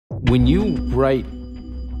When you write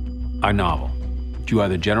a novel, you are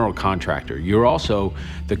the general contractor. You're also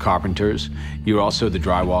the carpenters. You're also the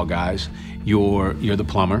drywall guys. You're the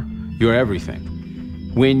plumber. You're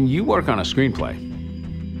everything. When you work on a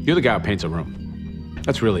screenplay, you're the guy who paints a room.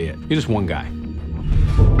 That's really it. You're just one guy.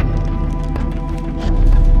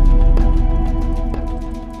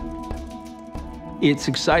 It's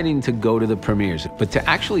exciting to go to the premieres, but to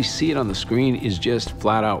actually see it on the screen is just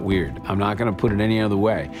flat out weird. I'm not gonna put it any other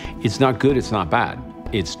way. It's not good, it's not bad.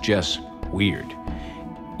 It's just weird.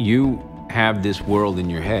 You have this world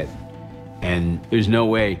in your head, and there's no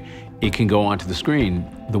way it can go onto the screen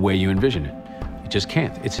the way you envision it. It just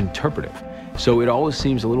can't, it's interpretive. So it always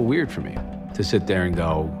seems a little weird for me to sit there and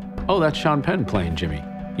go, oh, that's Sean Penn playing Jimmy.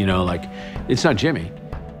 You know, like, it's not Jimmy.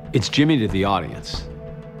 It's Jimmy to the audience,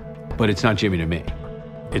 but it's not Jimmy to me.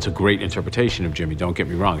 It's a great interpretation of Jimmy, don't get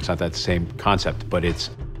me wrong. It's not that same concept, but it's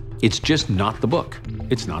just not the book.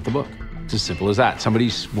 It's not the book. It's as simple as that. Somebody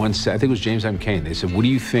once said, I think it was James M. Cain, they said, what do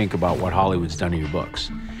you think about what Hollywood's done to your books?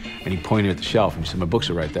 And he pointed at the shelf and he said, my books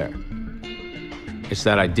are right there. It's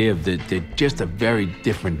that idea of they're just a very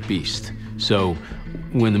different beast. So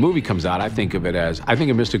when the movie comes out, I think of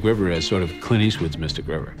Mystic River as sort of Clint Eastwood's Mystic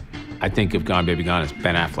River. I think of Gone Baby Gone as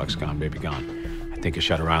Ben Affleck's Gone Baby Gone. I think of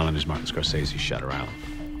Shutter Island as Martin Scorsese's Shutter Island.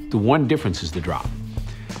 The one difference is The Drop,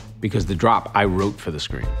 because The Drop I wrote for the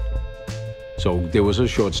screen. So there was a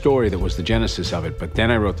short story that was the genesis of it, but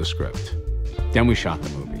then I wrote the script. Then we shot the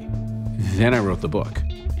movie. Then I wrote the book.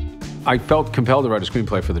 I felt compelled to write a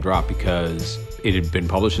screenplay for The Drop because it had been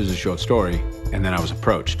published as a short story, and then I was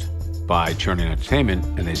approached by Churning Entertainment,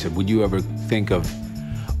 and they said, would you ever think of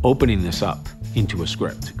opening this up into a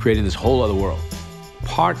script, creating this whole other world?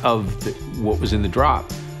 Part of what was in The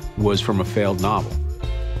Drop was from a failed novel.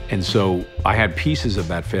 And so I had pieces of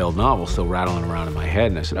that failed novel still rattling around in my head,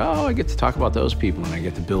 and I said, oh, I get to talk about those people, and I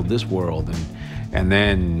get to build this world. And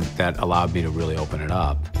then that allowed me to really open it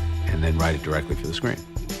up and then write it directly for the screen.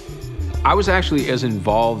 I was actually as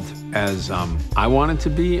involved as I wanted to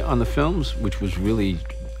be on the films, which was really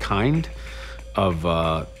kind of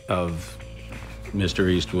Mr.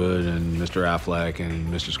 Eastwood and Mr. Affleck and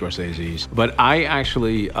Mr. Scorsese. But I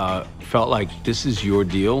actually felt like, this is your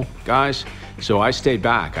deal, guys. So I stayed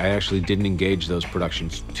back. I actually didn't engage those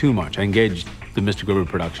productions too much. I engaged the Mystic River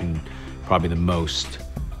production probably the most.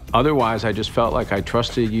 Otherwise, I just felt like I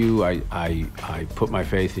trusted you. I put my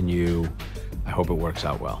faith in you. I hope it works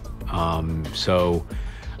out well.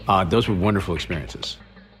 Those were wonderful experiences.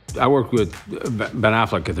 I worked with Ben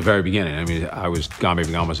Affleck at the very beginning. I mean, Gone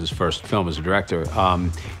Baby Gone was his first film as a director.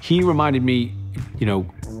 He reminded me, you know,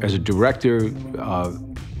 as a director,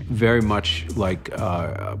 very much like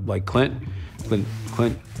Clint.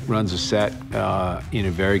 Clint runs a set in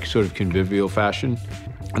a very sort of convivial fashion.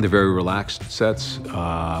 They're very relaxed sets.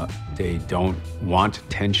 They don't want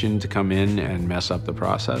tension to come in and mess up the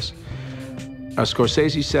process. A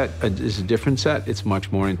Scorsese set is a different set. It's much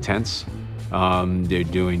more intense. They're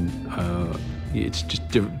doing, it's just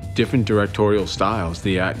different directorial styles.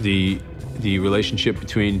 The relationship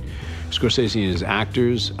between Scorsese and his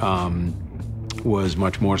actors was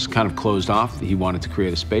much more kind of closed off. He wanted to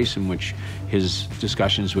create a space in which his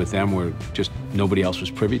discussions with them were just, nobody else was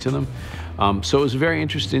privy to them. So it was very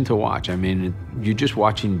interesting to watch. I mean, you're just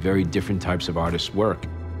watching very different types of artists work.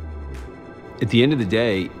 At the end of the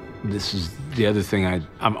day, this is the other thing,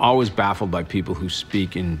 I'm always baffled by people who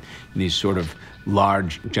speak in these sort of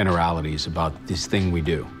large generalities about this thing we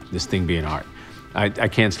do, this thing being art. I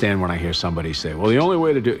can't stand when I hear somebody say, well, the only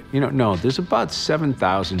way to do it, you know, no, there's about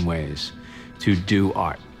 7,000 ways to do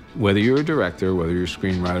art. Whether you're a director, whether you're a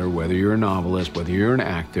screenwriter, whether you're a novelist, whether you're an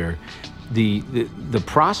actor, the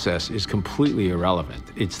process is completely irrelevant.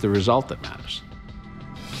 It's the result that matters.